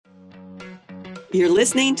You're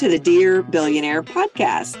listening to the Dear Billionaire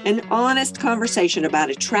podcast, an honest conversation about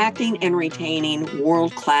attracting and retaining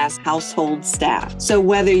world-class household staff. So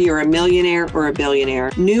whether you're a millionaire or a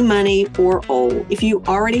billionaire, new money or old, if you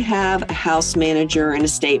already have a house manager, an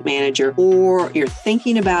estate manager, or you're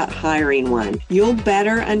thinking about hiring one, you'll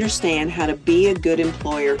better understand how to be a good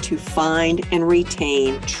employer to find and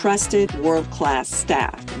retain trusted world-class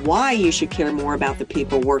staff, why you should care more about the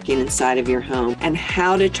people working inside of your home, and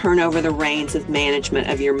how to turn over the reins of management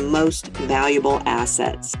of your most valuable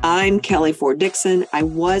assets. I'm Kelly Ford Dixon. I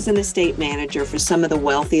was an estate manager for some of the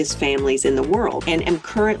wealthiest families in the world and am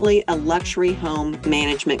currently a luxury home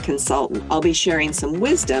management consultant. I'll be sharing some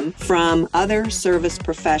wisdom from other service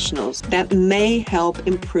professionals that may help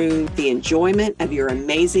improve the enjoyment of your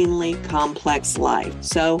amazingly complex life.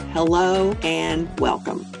 So hello and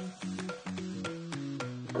welcome.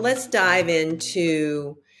 Let's dive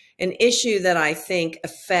into an issue that I think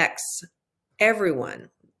affects everyone,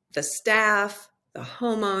 the staff, the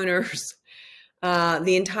homeowners,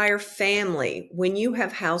 the entire family. When you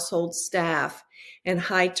have household staff and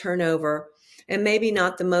high turnover and maybe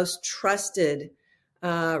not the most trusted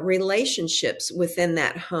relationships within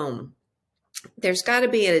that home, there's got to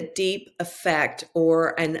be a deep effect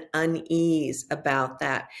or an unease about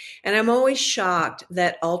that. And I'm always shocked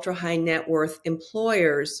that ultra high net worth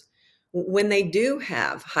employers, when they do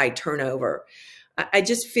have high turnover, I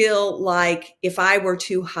just feel like if I were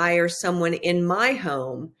to hire someone in my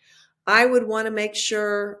home, I would want to make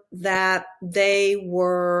sure that they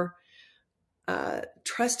were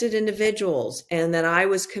trusted individuals and that I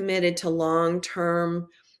was committed to long-term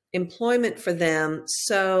employment for them,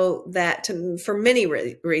 so that for many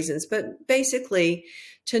reasons, but basically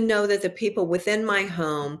to know that the people within my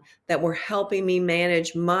home that were helping me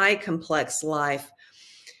manage my complex life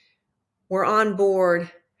were on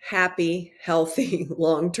board, happy, healthy,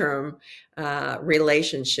 long-term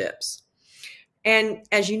relationships. And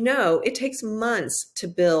as you know, it takes months to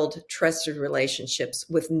build trusted relationships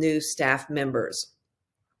with new staff members.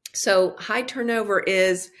 So high turnover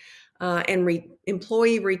is,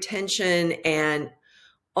 employee retention and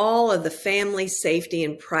all of the family safety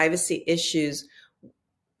and privacy issues,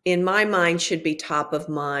 in my mind, should be top of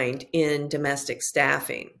mind in domestic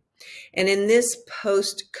staffing. And in this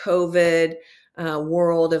post-COVID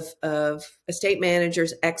world of estate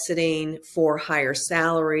managers exiting for higher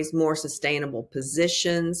salaries, more sustainable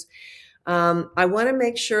positions, I want to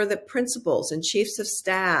make sure that principals and chiefs of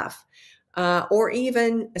staff or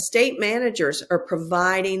even estate managers are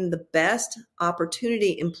providing the best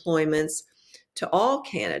opportunity employments to all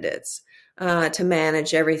candidates to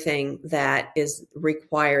manage everything that is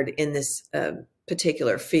required in this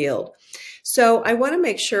particular field. So I want to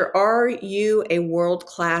make sure, are you a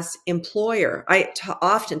world-class employer? I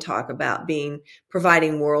often talk about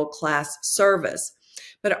providing world-class service,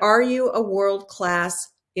 but are you a world-class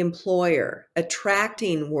employer,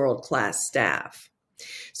 attracting world-class staff?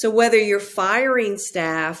 So whether you're firing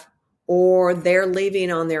staff or they're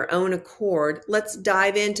leaving on their own accord, let's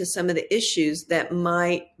dive into some of the issues that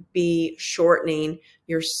might be shortening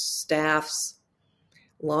your staff's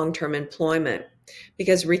long-term employment,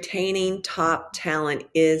 because retaining top talent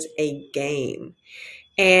is a game.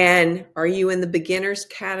 And are you in the beginners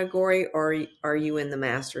category or are you in the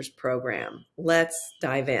master's program? Let's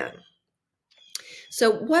dive in.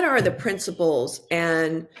 So what are the principals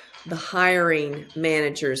and the hiring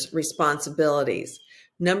manager's responsibilities?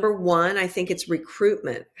 Number one, I think it's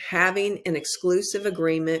recruitment, having an exclusive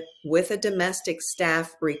agreement with a domestic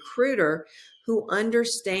staff recruiter who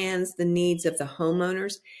understands the needs of the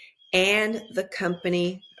homeowners and the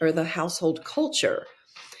company or the household culture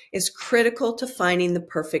is critical to finding the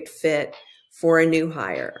perfect fit for a new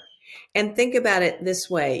hire. And think about it this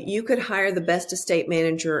way. You could hire the best estate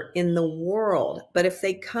manager in the world, but if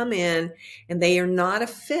they come in and they are not a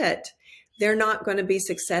fit, they're not going to be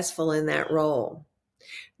successful in that role.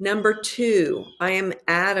 Number two, I am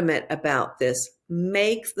adamant about this.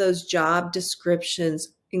 Make those job descriptions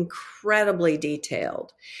incredibly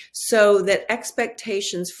detailed so that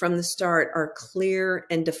expectations from the start are clear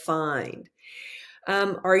and defined.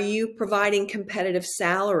 Are you providing competitive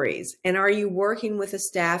salaries? And are you working with a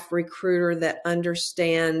staff recruiter that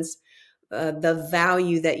understands the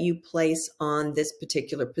value that you place on this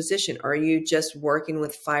particular position? Are you just working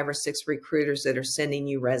with 5 or 6 recruiters that are sending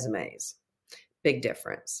you resumes? Big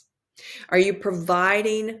difference. Are you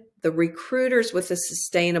providing the recruiters with a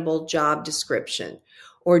sustainable job description?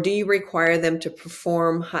 Or do you require them to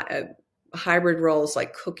perform hybrid roles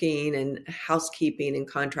like cooking and housekeeping and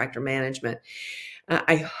contractor management?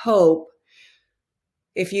 I hope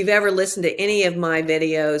if you've ever listened to any of my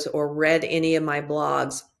videos or read any of my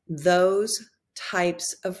blogs, those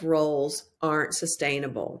types of roles aren't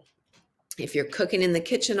sustainable. If you're cooking in the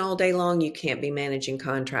kitchen all day long, you can't be managing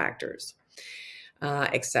contractors,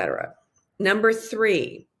 etc. Number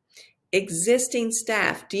 3, existing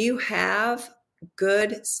staff. Do you have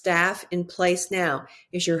good staff in place now?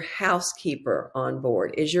 Is your housekeeper on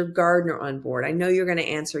board? Is your gardener on board? I know you're going to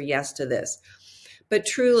answer yes to this, but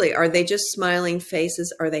truly, are they just smiling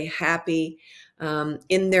faces? Are they happy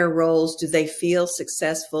in their roles? Do they feel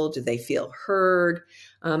successful? Do they feel heard?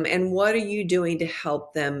 And what are you doing to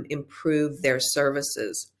help them improve their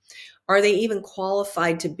services? Are they even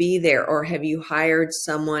qualified to be there, or have you hired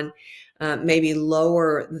someone maybe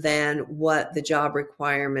lower than what the job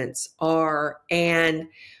requirements are and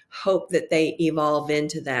hope that they evolve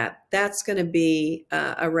into that? That's going to be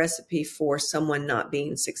a recipe for someone not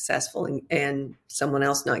being successful and someone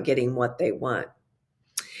else not getting what they want.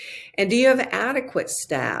 And do you have adequate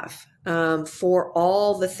staff for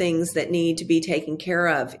all the things that need to be taken care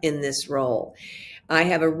of in this role? I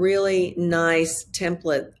have a really nice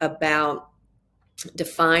template about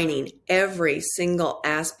defining every single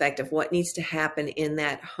aspect of what needs to happen in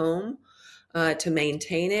that home to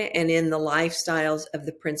maintain it, and in the lifestyles of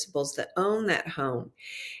the principals that own that home.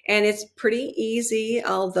 And it's pretty easy,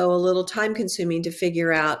 although a little time consuming, to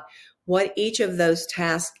figure out what each of those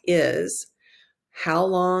tasks is, how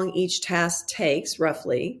long each task takes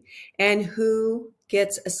roughly, and who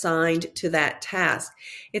gets assigned to that task.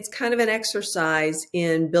 It's kind of an exercise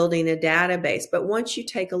in building a database, but once you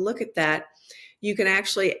take a look at that, you can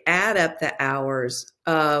actually add up the hours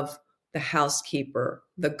of the housekeeper,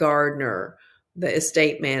 the gardener, the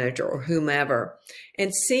estate manager, or whomever,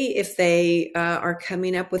 and see if they are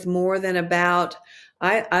coming up with more than about,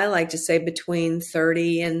 I like to say, between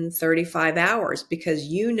 30 and 35 hours, because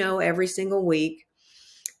you know every single week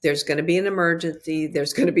there's going to be an emergency,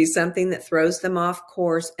 there's going to be something that throws them off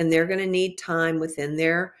course, and they're going to need time within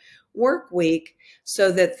their work week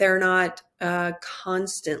so that they're not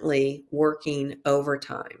constantly working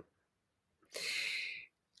overtime.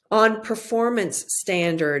 On performance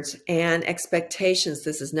standards and expectations,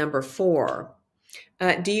 this is number 4.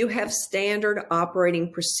 Do you have standard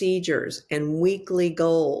operating procedures and weekly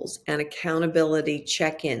goals and accountability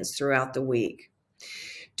check-ins throughout the week?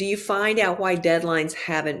 Do you find out why deadlines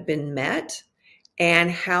haven't been met? And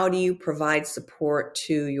how do you provide support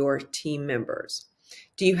to your team members?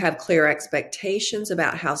 Do you have clear expectations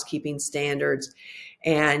about housekeeping standards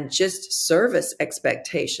and just service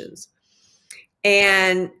expectations?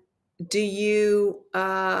 And do you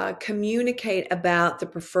communicate about the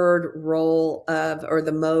preferred role of, or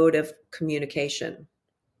the mode of communication?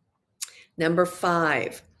 Number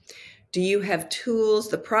 5, do you have tools,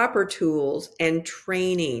 the proper tools and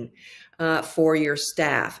training for your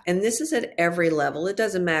staff? And this is at every level. It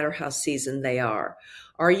doesn't matter how seasoned they are.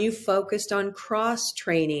 Are you focused on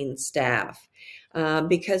cross-training staff?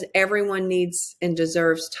 Because everyone needs and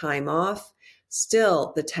deserves time off.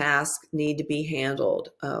 Still, the tasks need to be handled,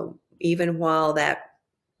 even while that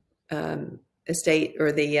estate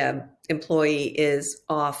or the employee is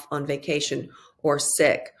off on vacation or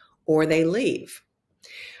sick or they leave.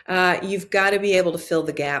 You've got to be able to fill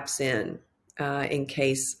the gaps in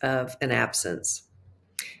case of an absence.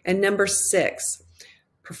 And number 6,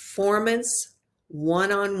 performance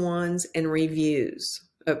one-on-ones and reviews.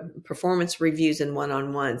 Performance reviews and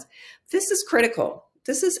one-on-ones. This is critical.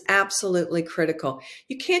 This is absolutely critical.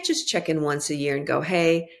 You can't just check in once a year and go,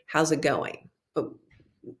 hey, how's it going?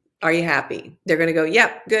 Are you happy? They're going to go,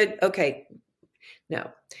 yep, good, okay.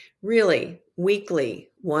 No, really, weekly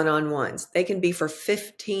one-on-ones. They can be for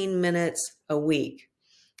 15 minutes a week.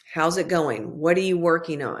 How's it going? What are you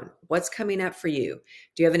working on? What's coming up for you?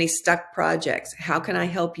 Do you have any stuck projects? How can I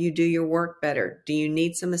help you do your work better? Do you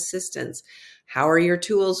need some assistance? How are your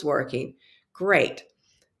tools working? Great.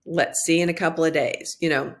 Let's see in a couple of days. You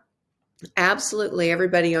know, absolutely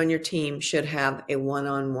everybody on your team should have a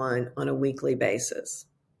one-on-one on a weekly basis.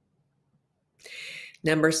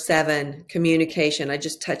 Number 7, communication. I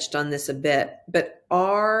just touched on this a bit, but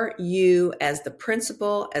are you, as the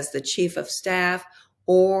principal, as the chief of staff,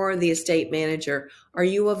 or the estate manager, are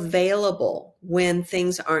you available when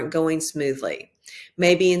things aren't going smoothly?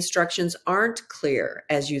 Maybe instructions aren't clear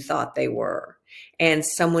as you thought they were, and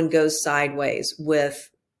someone goes sideways with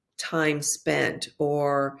time spent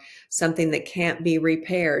or something that can't be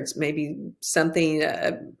repaired. Maybe something,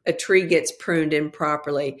 a tree gets pruned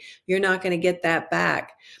improperly. You're not going to get that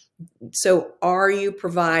back. So are you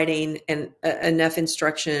providing enough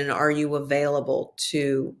instruction, and are you available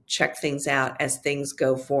to check things out as things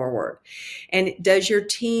go forward? And does your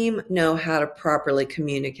team know how to properly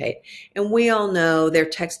communicate? And we all know they're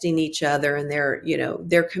texting each other and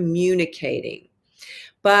they're communicating.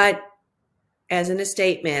 But as an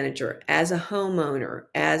estate manager, as a homeowner,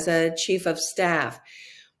 as a chief of staff,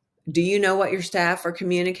 do you know what your staff are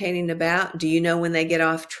communicating about? Do you know when they get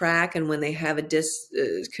off track and when they have a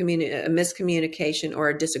miscommunication or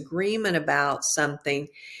a disagreement about something?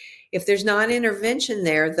 If there's not intervention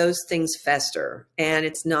there, those things fester, and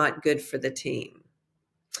it's not good for the team.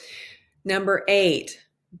 Number 8,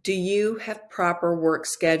 do you have proper work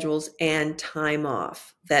schedules and time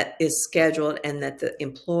off that is scheduled and that the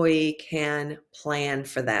employee can plan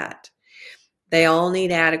for that? They all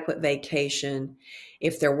need adequate vacation.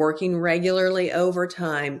 If they're working regularly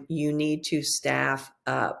overtime, you need to staff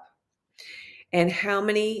up. And how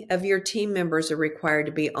many of your team members are required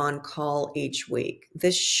to be on call each week?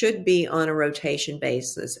 This should be on a rotation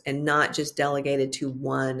basis and not just delegated to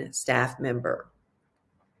one staff member.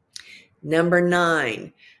 Number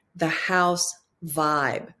 9, the house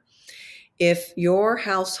vibe. If your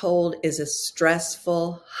household is a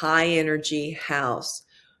stressful, high energy house,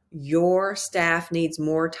 your staff needs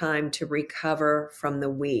more time to recover from the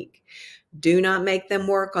week. Do not make them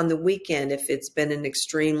work on the weekend if it's been an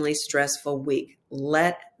extremely stressful week.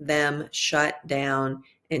 Let them shut down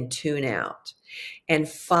and tune out. And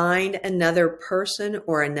find another person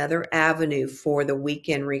or another avenue for the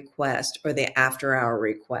weekend request or the after-hour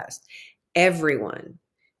request. Everyone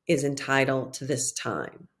is entitled to this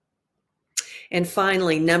time. And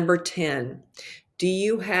finally, number 10, do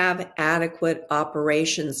you have adequate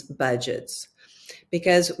operations budgets?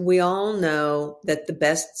 Because we all know that the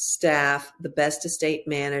best staff, the best estate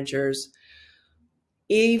managers,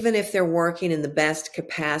 even if they're working in the best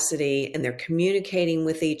capacity and they're communicating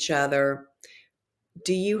with each other,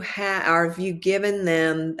 have you given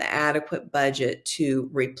them the adequate budget to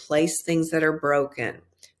replace things that are broken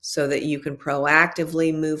so that you can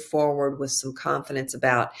proactively move forward with some confidence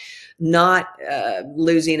about not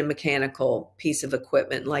losing a mechanical piece of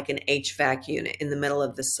equipment like an HVAC unit in the middle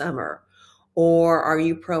of the summer? Or are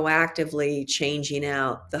you proactively changing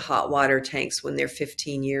out the hot water tanks when they're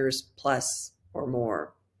 15 years plus or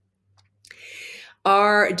more?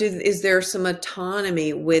 Is there some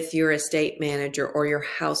autonomy with your estate manager or your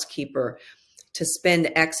housekeeper to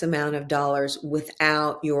spend X amount of dollars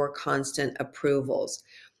without your constant approvals?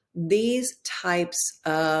 These types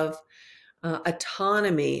of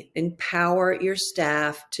autonomy empower your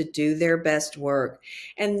staff to do their best work.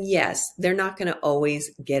 And yes, they're not going to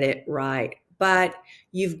always get it right, but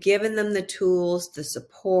you've given them the tools, the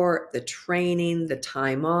support, the training, the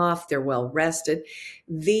time off, they're well rested.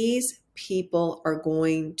 These people are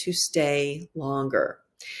going to stay longer.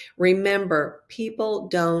 Remember, people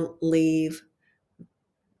don't leave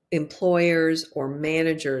employers or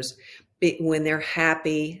managers when they're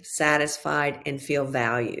happy, satisfied, and feel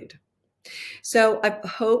valued. So I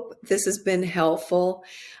hope this has been helpful.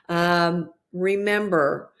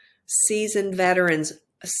 Remember, seasoned veterans'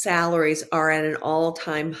 salaries are at an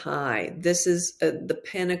all-time high. This is the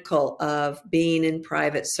pinnacle of being in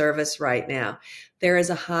private service right now. There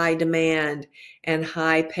is a high demand and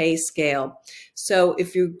high pay scale. So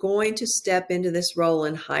if you're going to step into this role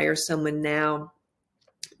and hire someone now,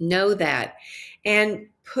 know that. And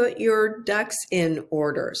put your ducks in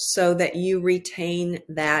order so that you retain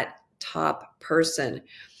that top person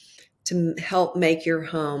to help make your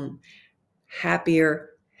home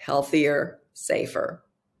happier, healthier, safer.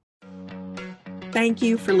 Thank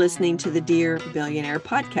you for listening to the Dear Billionaire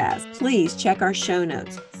podcast. Please check our show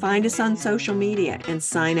notes, find us on social media, and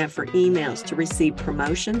sign up for emails to receive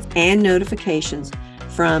promotions and notifications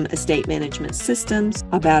from Estate Management Systems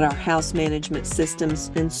about our house management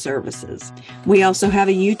systems and services. We also have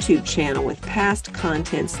a YouTube channel with past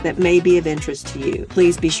contents that may be of interest to you.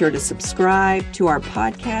 Please be sure to subscribe to our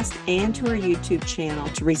podcast and to our YouTube channel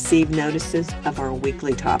to receive notices of our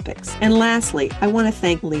weekly topics. And lastly, I want to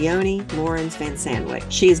thank Leonie Lawrence Van Sandwyk.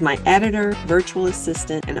 She is my editor, virtual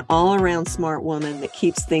assistant, and all-around smart woman that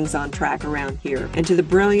keeps things on track around here. And to the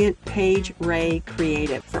brilliant Paige Ray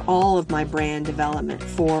Creative for all of my brand development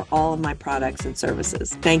for all of my products and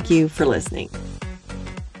services. Thank you for listening.